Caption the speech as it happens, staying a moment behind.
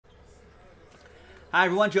Hi,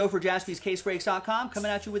 everyone. Joe for JaspysCaseBreaks.com coming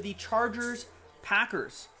at you with the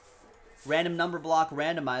Chargers-Packers random number block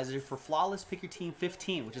randomizer for Flawless Pick Your Team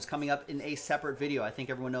 15, which is coming up in a separate video. I think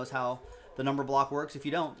everyone knows how the number block works. If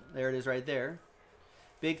you don't, there it is right there.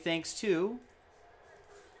 Big thanks to...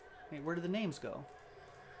 Wait, where did the names go?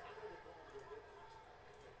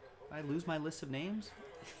 Did I lose my list of names?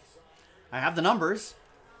 I have the numbers.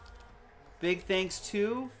 Big thanks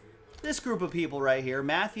to this group of people right here,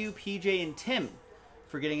 Matthew, PJ, and Tim,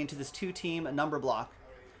 for getting into this two-team number block.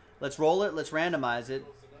 Let's roll it. Let's randomize it.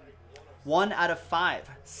 1 out of 5,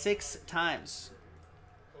 6 times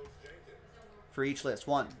for each list.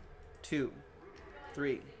 1, 2,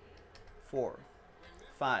 3, 4,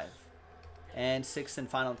 5, and 6th and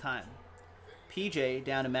final time. PJ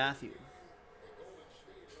down to Matthew.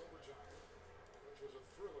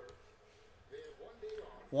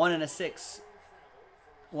 1 and a 6.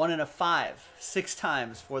 1 and a 5, 6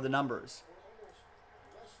 times for the numbers.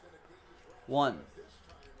 1,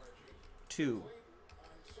 2,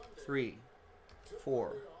 3,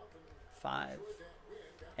 4, 5,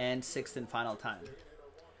 and 6th and final time.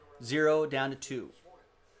 0 down to 2.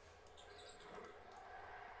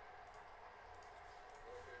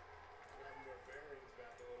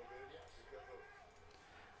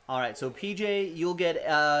 All right, so PJ, you'll get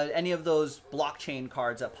any of those blockchain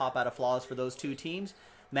cards that pop out of Flawless for those two teams.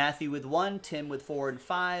 Matthew with 1, Tim with 4 and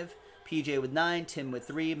 5, PJ with 9, Tim with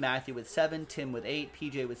 3, Matthew with 7, Tim with 8,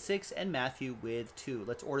 PJ with 6, and Matthew with 2.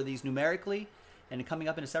 Let's order these numerically, and coming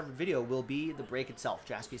up in a separate video will be the break itself,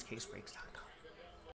 JaspysCaseBreaks.com.